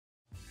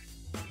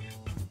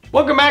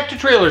Welcome back to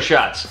Trailer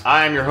Shots.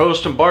 I'm your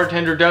host and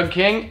bartender Doug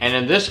King, and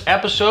in this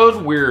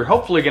episode we're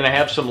hopefully going to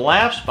have some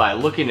laughs by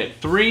looking at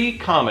 3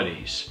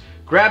 comedies.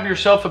 Grab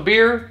yourself a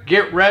beer,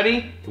 get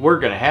ready, we're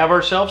going to have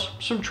ourselves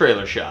some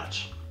trailer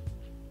shots.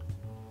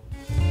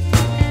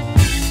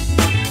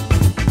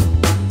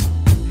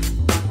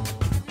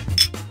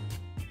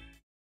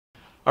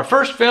 Our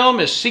first film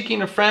is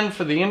Seeking a Friend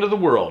for the End of the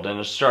World, and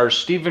it stars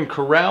Stephen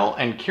Carell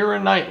and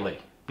Keira Knightley.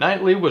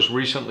 Knightley was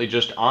recently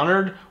just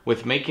honored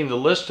with making the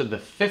list of the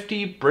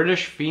 50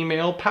 British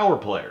female power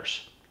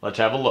players. Let's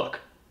have a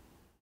look.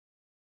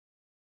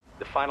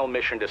 The final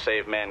mission to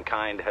save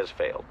mankind has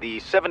failed. The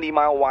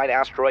 70-mile-wide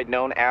asteroid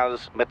known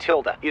as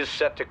Matilda is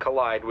set to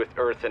collide with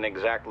Earth in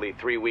exactly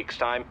 3 weeks'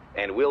 time,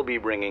 and we'll be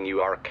bringing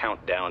you our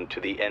countdown to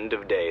the end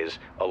of days,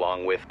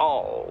 along with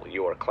all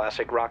your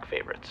classic rock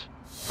favorites.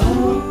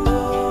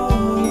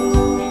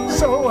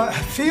 So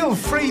feel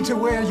free to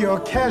wear your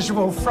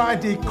casual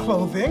Friday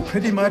clothing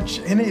pretty much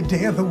any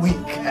day of the week.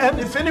 And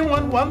if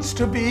anyone wants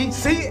to be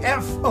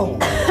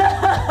CFO.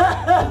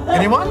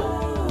 Anyone?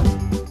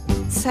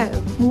 So,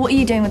 what are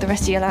you doing with the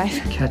rest of your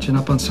life? Catching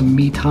up on some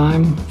me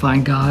time,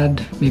 find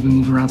God, maybe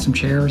move around some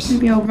chairs.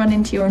 Maybe I'll run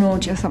into you on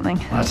orgy or something.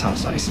 Well, that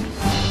sounds nice.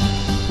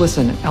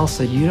 Listen,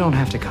 Elsa, you don't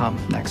have to come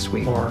next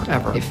week or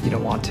ever if you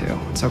don't want to.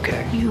 It's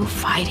okay. You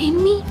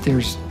fighting me?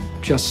 There's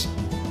just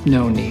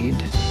no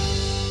need.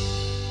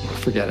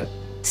 Forget it.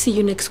 See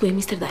you next week,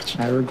 Mr. Dutch.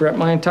 I regret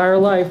my entire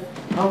life.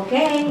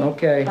 Okay.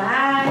 Okay.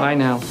 Bye. Bye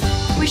now.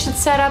 We should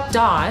set up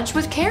Dodge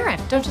with Karen,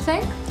 don't you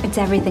think? It's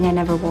everything I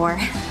never wore.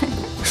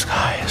 The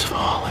sky is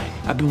falling.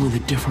 I've been with a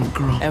different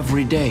girl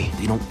every day.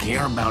 They don't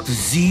care about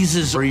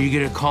diseases. Are you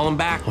gonna call them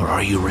back, or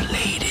are you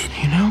related?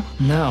 You know?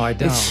 No, I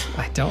don't.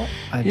 I don't.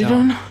 You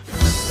don't know?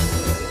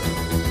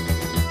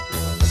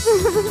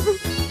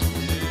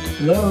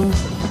 Hello?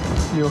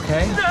 You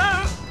okay?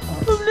 No,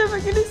 I'm never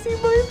gonna see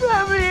my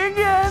family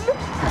again.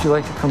 Would you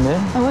like to come in?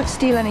 I won't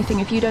steal anything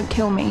if you don't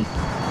kill me.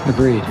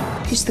 Agreed.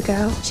 Who's the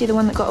girl? She the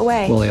one that got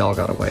away? Well, they all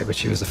got away, but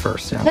she was the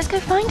first, yeah. Let's go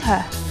find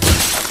her.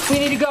 We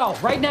need to go,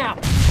 right now.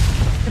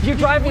 If you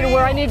drive me to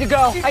where I need to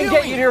go, I can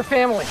get you to your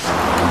family.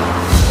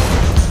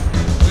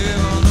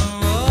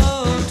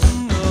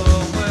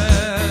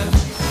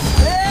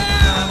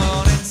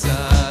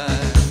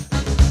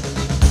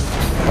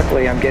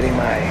 Luckily, I'm getting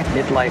my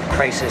midlife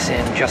crisis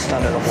in just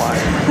under the wire.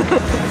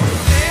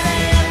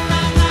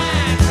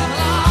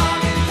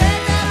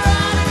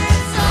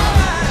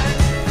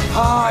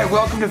 Hi,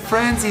 welcome to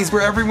Frenzies,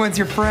 where everyone's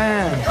your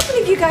friend. I can't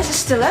believe you guys are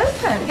still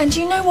open. And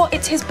you know what?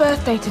 It's his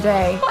birthday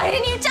today. Why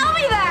didn't you tell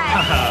me that?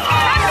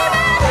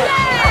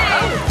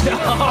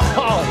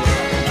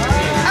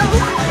 Happy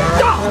birthday!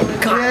 Oh,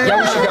 God.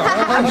 Yeah, we should go.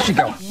 We should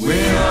go.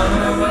 We're on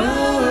the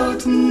road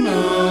to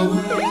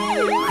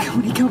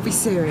nowhere. You can't be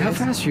serious. How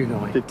fast are you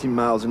going? 15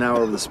 miles an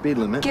hour over the speed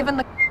limit. Given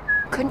the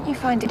couldn't you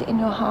find it in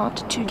your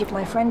heart to give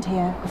my friend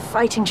here a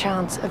fighting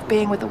chance of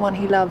being with the one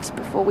he loves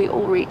before we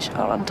all reach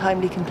our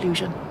untimely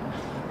conclusion?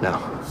 No.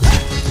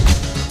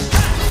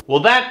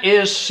 Well, that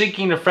is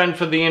Seeking a Friend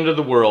for the End of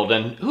the World,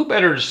 and who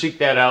better to seek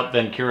that out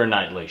than Keira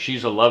Knightley?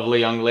 She's a lovely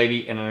young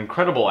lady and an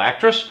incredible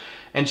actress,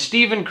 and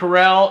Stephen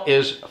Carell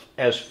is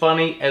as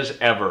funny as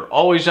ever,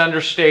 always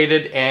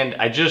understated, and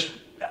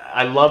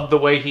I love the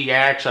way he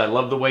acts, I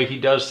love the way he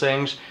does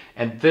things,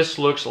 and this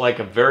looks like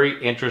a very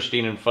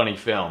interesting and funny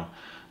film.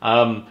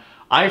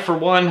 I, for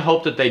one,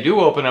 hope that they do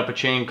open up a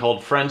chain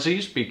called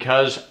Frenzies,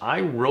 because I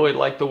really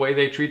like the way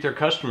they treat their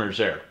customers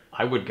there.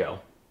 I would go.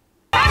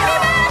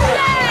 Yeah,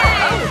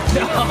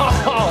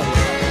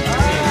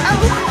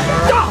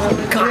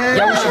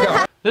 we should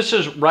go. This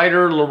is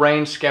writer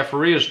Lorraine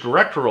Scaffaria's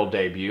directorial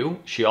debut.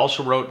 She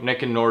also wrote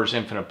Nick and Nora's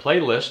Infinite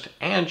Playlist,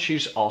 and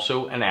she's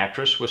also an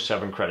actress with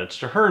 7 credits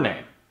to her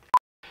name.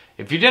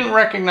 If you didn't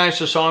recognize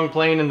the song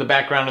playing in the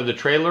background of the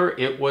trailer,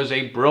 it was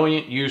a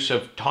brilliant use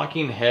of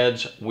Talking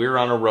Heads' We're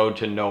on a Road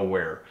to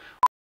Nowhere.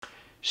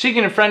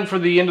 Seeking a Friend for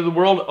the End of the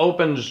World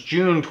opens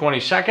June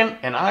 22nd,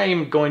 and I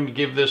am going to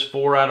give this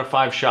 4 out of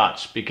 5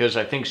 shots because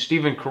I think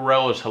Stephen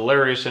Carell is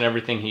hilarious in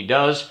everything he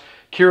does.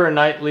 Keira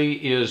Knightley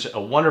is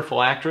a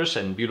wonderful actress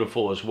and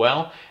beautiful as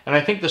well, and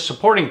I think the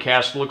supporting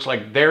cast looks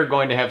like they're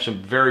going to have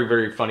some very,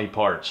 very funny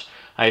parts.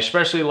 I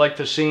especially like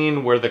the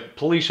scene where the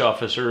police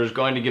officer is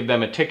going to give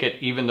them a ticket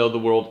even though the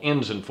world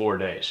ends in 4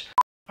 days.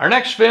 Our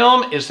next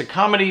film is the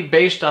comedy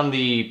based on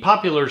the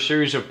popular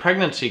series of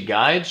pregnancy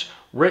guides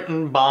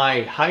written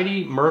by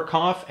Heidi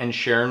Murkoff and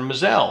Sharon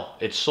Mazel.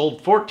 It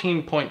sold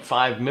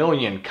 14.5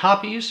 million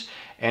copies,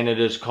 and it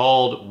is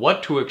called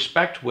What to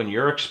Expect When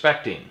You're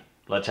Expecting.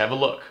 Let's have a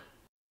look.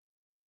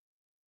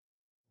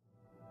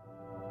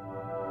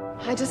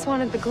 I just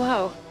wanted the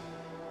glow.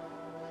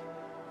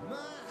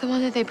 The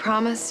one that they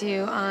promised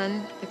you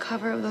on the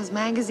cover of those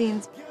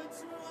magazines.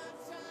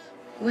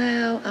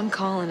 Well, I'm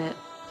calling it.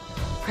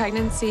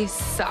 Pregnancy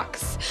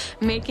sucks.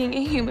 Making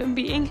a human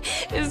being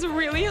is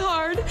really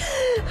hard.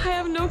 I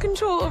have no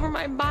control over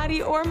my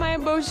body or my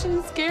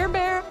emotions. Scare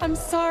Bear, I'm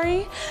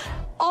sorry.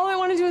 All I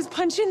want to do is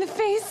punch you in the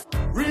face.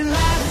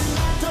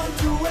 Relax, don't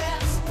do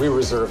it. We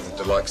reserve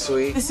the deluxe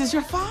suite. This is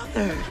your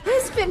father.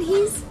 Husband,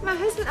 he's my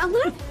husband. A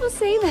lot of people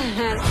say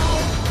that.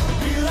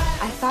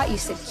 I thought you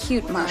said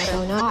cute,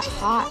 Marshall, not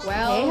hot.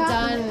 Well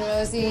done,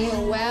 Rosie.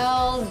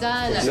 Well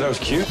done. You said I was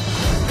cute?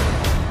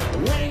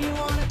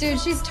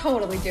 Dude, she's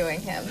totally doing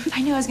him. If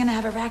I knew I was gonna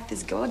have a rack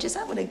this gorgeous,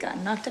 I would have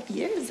gotten knocked up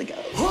years ago.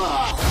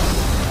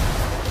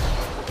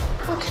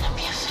 We're gonna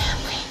be a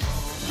family.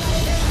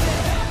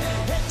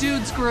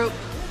 Dudes group.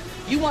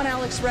 You want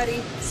Alex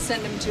ready?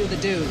 Send him to the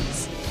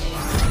dudes.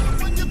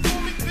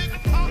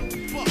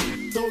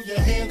 Throw your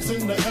hands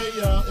in the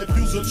air if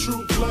you's a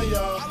true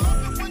player.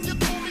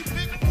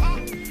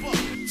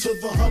 To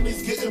the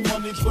honeys getting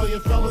money, playing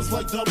fellas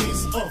like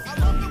dummies.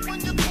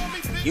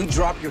 You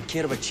drop your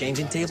kid off a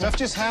changing table? Stuff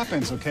just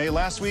happens, okay?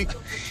 Last week,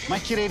 my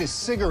kid ate a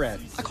cigarette.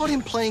 I caught him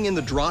playing in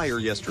the dryer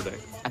yesterday.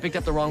 I picked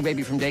up the wrong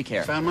baby from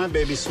daycare. Found my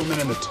baby swimming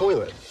in the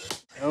toilet.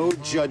 No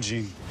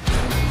judging.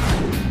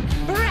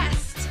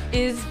 Breast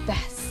is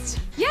best.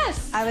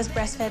 Yes. I was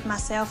breastfed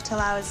myself till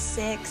I was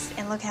 6,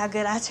 and look how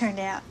good I turned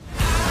out.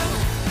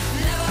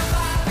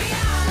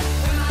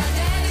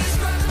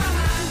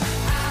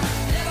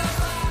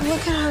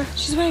 Look at her.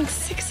 She's wearing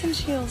 6-inch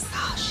heels.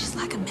 Oh, she's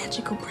like a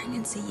magical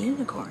pregnancy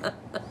unicorn.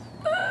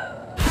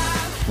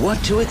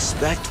 What to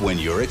expect when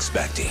you're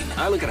expecting.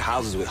 I look at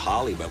houses with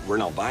Holly, but we're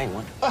not buying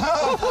one.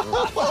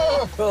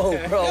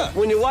 Bro,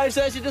 when your wife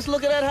says you're just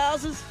looking at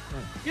houses,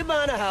 you're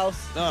buying a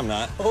house. No, I'm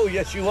not. Oh,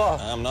 yes, you are.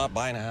 I'm not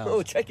buying a house.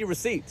 Oh, check your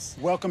receipts.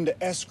 Welcome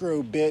to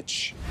escrow,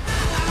 bitch.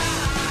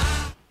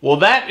 Well,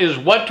 that is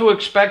what to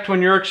expect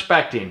when you're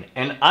expecting.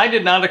 And I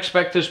did not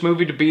expect this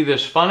movie to be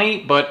this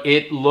funny, but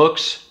it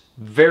looks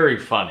very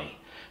funny.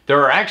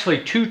 There are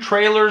actually 2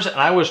 trailers, and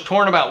I was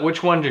torn about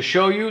which one to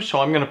show you, so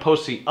I'm going to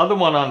post the other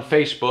one on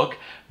Facebook.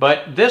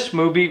 But this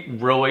movie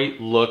really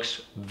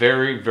looks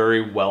very,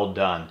 very well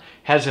done.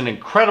 Has an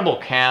incredible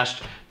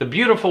cast. The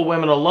beautiful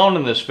women alone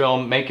in this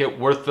film make it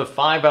worth the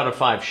 5 out of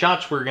 5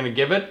 shots we're going to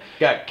give it.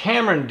 Got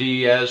Cameron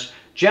Diaz,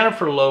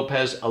 Jennifer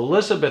Lopez,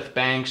 Elizabeth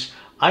Banks,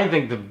 I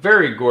think the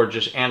very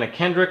gorgeous Anna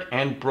Kendrick,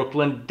 and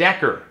Brooklyn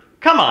Decker.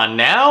 Come on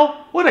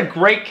now, what a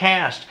great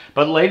cast.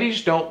 But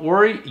ladies, don't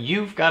worry,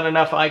 you've got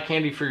enough eye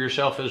candy for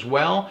yourself as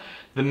well.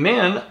 The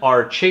men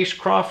are Chase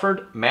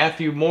Crawford,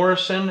 Matthew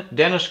Morrison,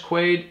 Dennis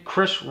Quaid,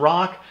 Chris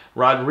Rock,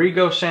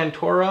 Rodrigo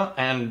Santoro,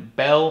 and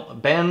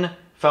Ben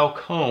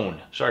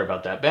Falcone. Sorry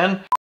about that,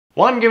 Ben.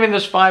 Well, I'm giving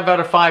this 5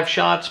 out of 5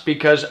 shots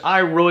because I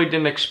really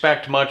didn't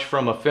expect much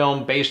from a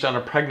film based on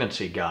a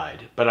pregnancy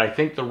guide. But I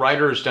think the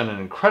writer has done an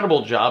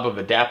incredible job of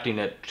adapting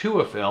it to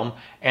a film,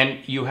 and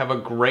you have a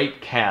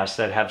great cast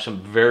that have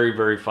some very,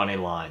 very funny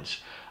lines.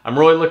 I'm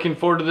really looking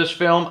forward to this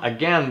film.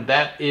 Again,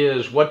 that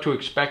is what to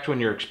expect when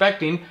you're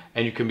expecting,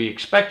 and you can be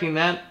expecting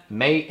that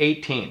May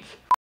 18th.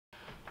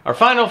 Our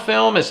final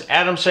film is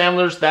Adam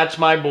Sandler's That's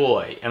My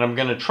Boy, and I'm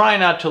going to try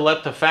not to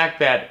let the fact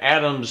that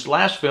Adam's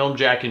last film,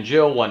 Jack and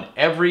Jill, won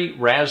every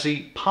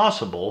Razzie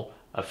possible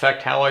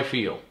affect how I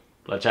feel.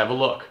 Let's have a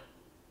look.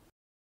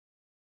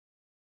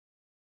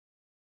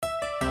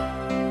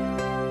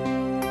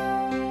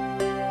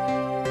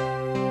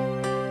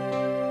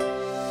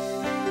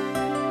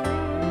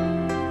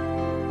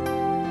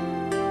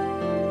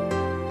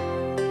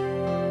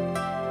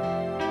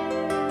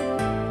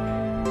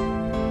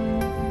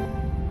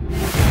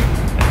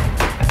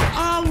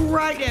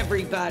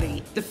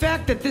 Everybody. The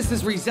fact that this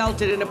has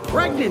resulted in a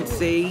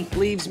pregnancy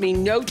leaves me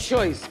no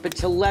choice but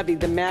to levy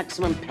the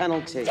maximum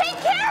penalty. Take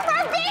care of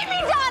our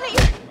baby, Donnie!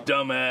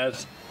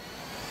 Dumbass.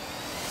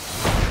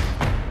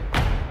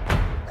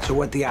 So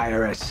what the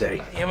IRS say?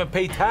 You haven't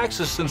paid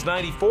taxes since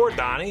 '94,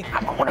 Donnie.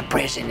 I'm going to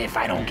prison if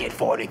I don't get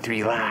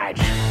 43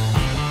 lives.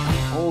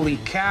 Holy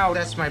cow,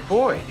 that's my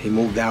boy. He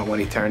moved out when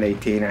he turned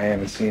 18. I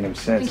haven't seen him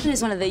since.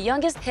 He's one of the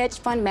youngest hedge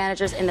fund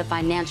managers in the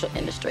financial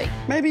industry.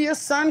 Maybe your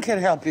son can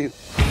help you.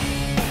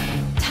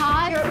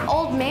 Todd, your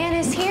old man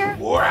is here.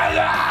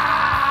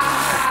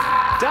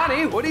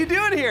 Donnie, what are you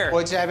doing here?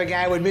 What type of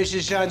guy would miss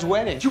his son's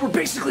wedding? You were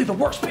basically the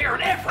worst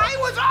parent ever. I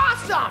was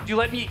awesome! You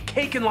let me eat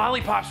cake and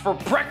lollipops for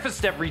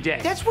breakfast every day.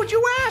 That's what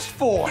you asked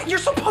for. You're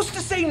supposed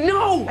to say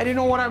no. I didn't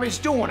know what I was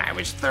doing. I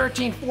was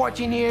 13,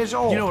 14 years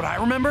old. You know what I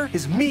remember?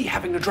 Is me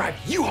having to drive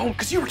you home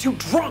because you were too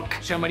drunk.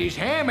 Somebody's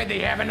hammered, they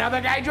have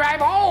another guy drive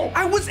home.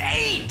 I was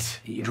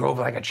 8. You drove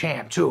like a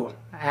champ, too.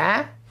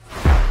 Huh?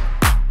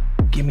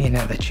 Give me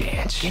another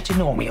chance. Get to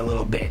know me a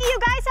little bit. You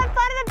guys have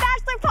fun at the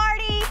bachelor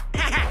party!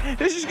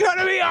 This is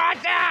gonna be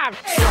awesome!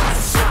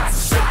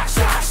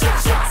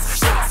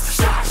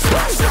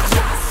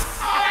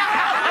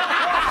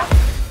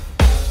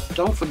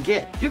 Don't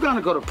forget, you're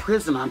gonna go to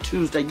prison on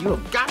Tuesday. You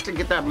have got to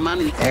get that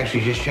money.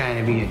 Actually, just trying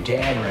to be a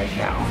dad right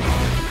now.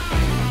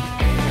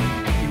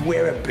 You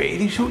wear a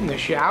bathing suit in the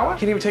shower?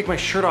 Can't even take my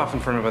shirt off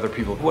in front of other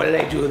people. What did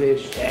I do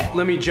this?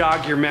 Let me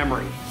jog your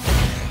memory.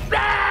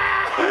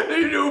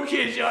 The new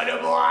kids on the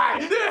block.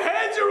 Their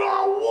heads are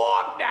all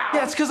warped now.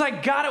 Yeah, it's because I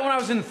got it when I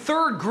was in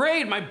 3rd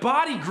grade. My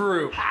body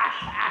grew.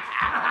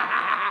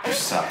 You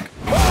suck.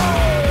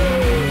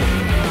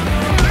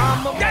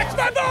 That's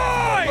my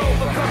boy!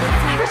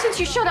 Ever since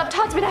you showed up,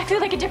 Todd's been acting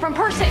like a different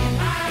person.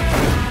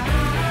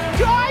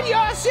 John, you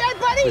all set,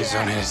 buddy? Please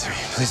don't hit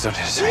us. Please don't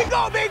hit us. Here you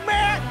go, big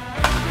man.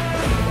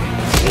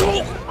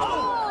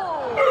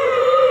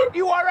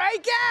 You all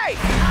right, guy?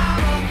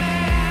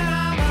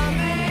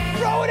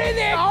 Throw it in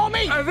there,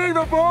 homie. I think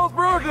the ball's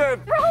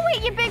broken. Throw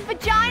it, you big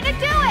vagina.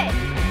 Do it.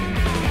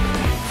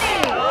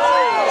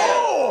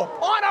 Oh,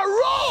 on a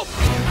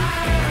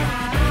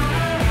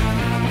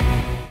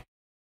rope.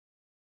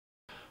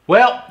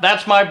 Well,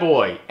 that's my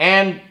boy,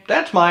 and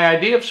that's my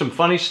idea of some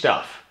funny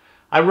stuff.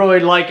 I really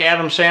like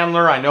Adam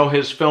Sandler. I know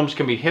his films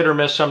can be hit or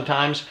miss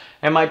sometimes,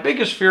 and my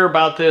biggest fear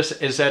about this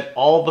is that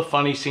all the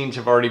funny scenes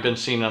have already been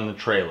seen on the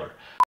trailer.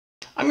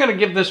 I'm going to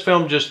give this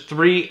film just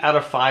 3 out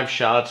of 5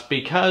 shots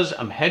because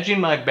I'm hedging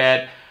my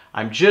bet.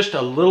 I'm just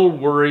a little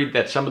worried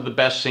that some of the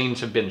best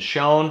scenes have been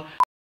shown.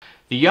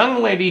 The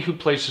young lady who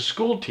plays the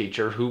school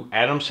teacher who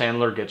Adam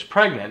Sandler gets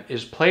pregnant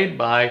is played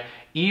by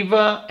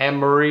Eva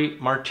Marie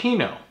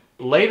Martino.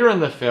 Later in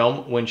the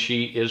film, when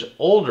she is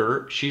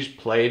older, she's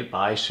played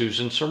by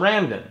Susan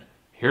Sarandon.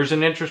 Here's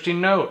an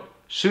interesting note.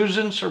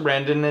 Susan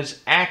Sarandon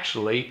is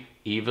actually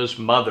Eva's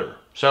mother.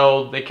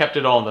 So they kept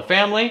it all in the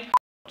family.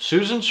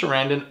 Susan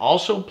Sarandon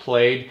also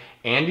played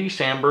Andy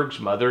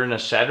Samberg's mother in a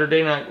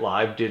Saturday Night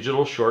Live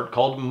digital short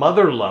called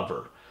Mother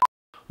Lover.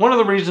 One of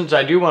the reasons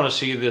I do want to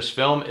see this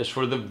film is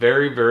for the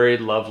very, very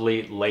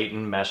lovely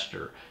Leighton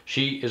Meester.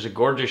 She is a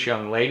gorgeous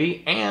young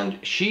lady, and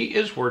she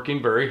is working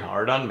very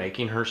hard on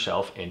making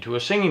herself into a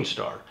singing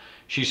star.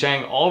 She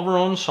sang all of her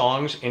own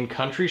songs in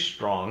Country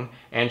Strong,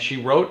 and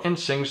she wrote and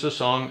sings the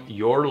song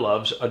Your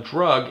Love's a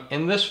Drug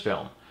in this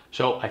film.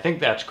 So I think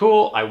that's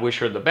cool. I wish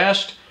her the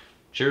best.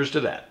 Cheers to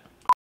that.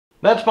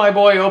 That's My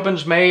Boy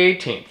opens May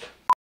 18th.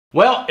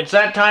 Well, it's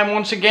that time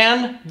once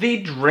again, the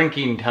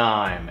drinking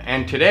time.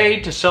 And today,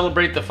 to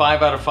celebrate the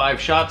 5 out of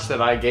 5 shots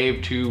that I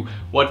gave to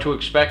what to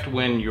expect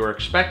when you're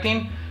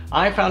expecting,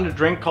 I found a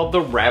drink called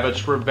the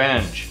Rabbit's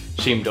Revenge.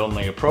 Seemed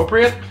only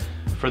appropriate.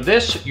 For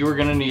this, you are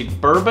going to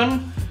need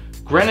bourbon,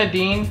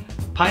 grenadine,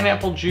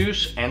 pineapple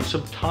juice, and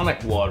some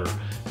tonic water.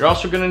 You're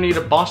also going to need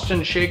a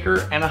Boston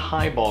shaker and a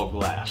highball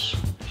glass.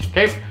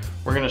 Okay,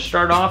 we're going to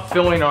start off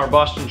filling our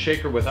Boston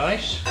shaker with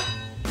ice.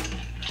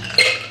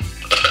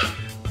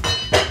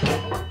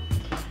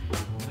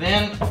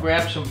 Then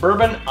grab some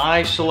bourbon.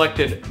 I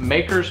selected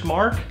Maker's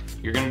Mark.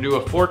 You're going to do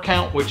a 4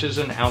 count, which is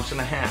 1.5 ounces.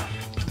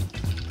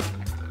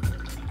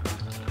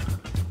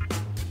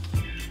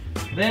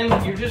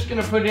 Then you're just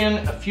going to put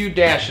in a few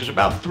dashes,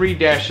 about 3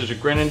 dashes of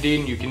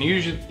grenadine. You can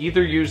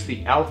either use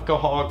the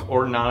alcoholic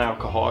or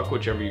non-alcoholic,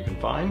 whichever you can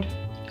find.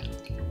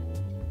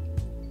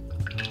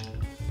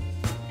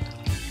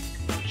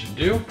 That should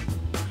do.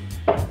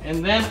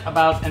 And then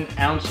about 1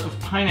 ounce of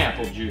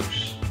pineapple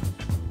juice.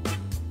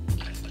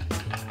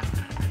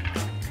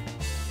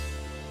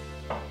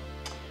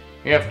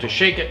 You have to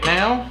shake it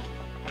now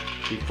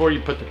before you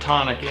put the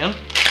tonic in.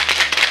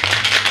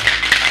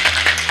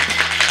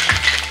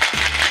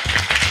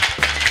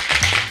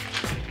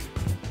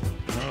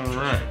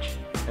 Alright,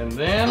 and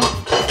then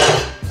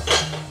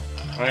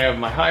I have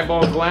my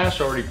highball glass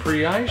already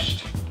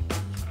pre-iced.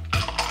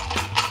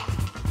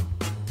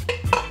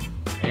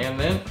 And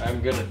then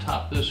I'm going to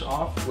top this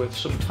off with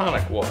some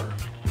tonic water.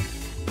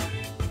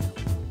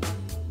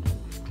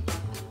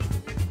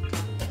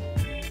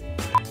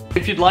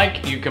 If you'd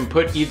like, you can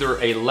put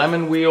either a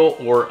lemon wheel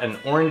or an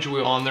orange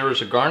wheel on there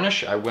as a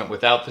garnish. I went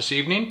without this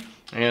evening,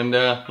 and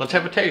let's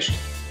have a taste.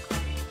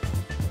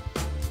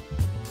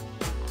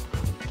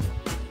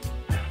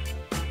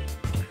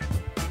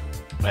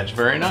 That's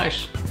very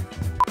nice.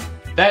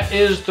 That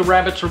is the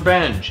Rabbit's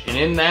Revenge, and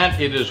in that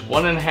it is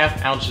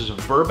 1.5 ounces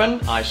of bourbon.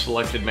 I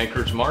selected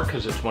Maker's Mark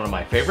because it's one of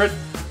my favorite.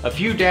 A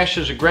few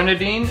dashes of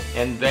grenadine,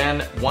 and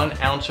then 1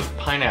 ounce of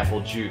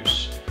pineapple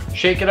juice.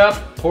 Shake it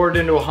up, pour it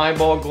into a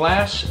highball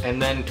glass, and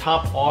then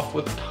top off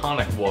with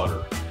tonic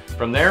water.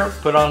 From there,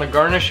 put on a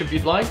garnish if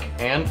you'd like,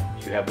 and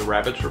you have the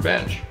Rabbit's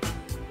Revenge.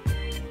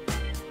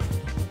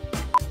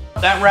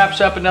 That wraps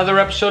up another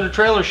episode of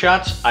Trailer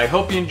Shots. I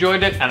hope you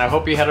enjoyed it, and I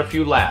hope you had a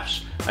few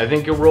laughs. I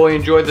think you'll really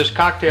enjoy this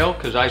cocktail,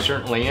 because I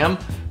certainly am.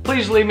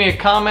 Please leave me a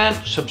comment,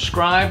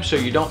 subscribe so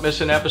you don't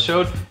miss an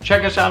episode.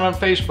 Check us out on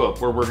Facebook,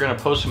 where we're going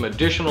to post some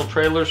additional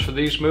trailers for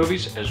these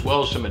movies, as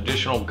well as some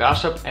additional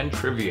gossip and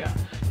trivia.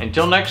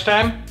 Until next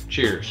time,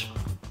 cheers.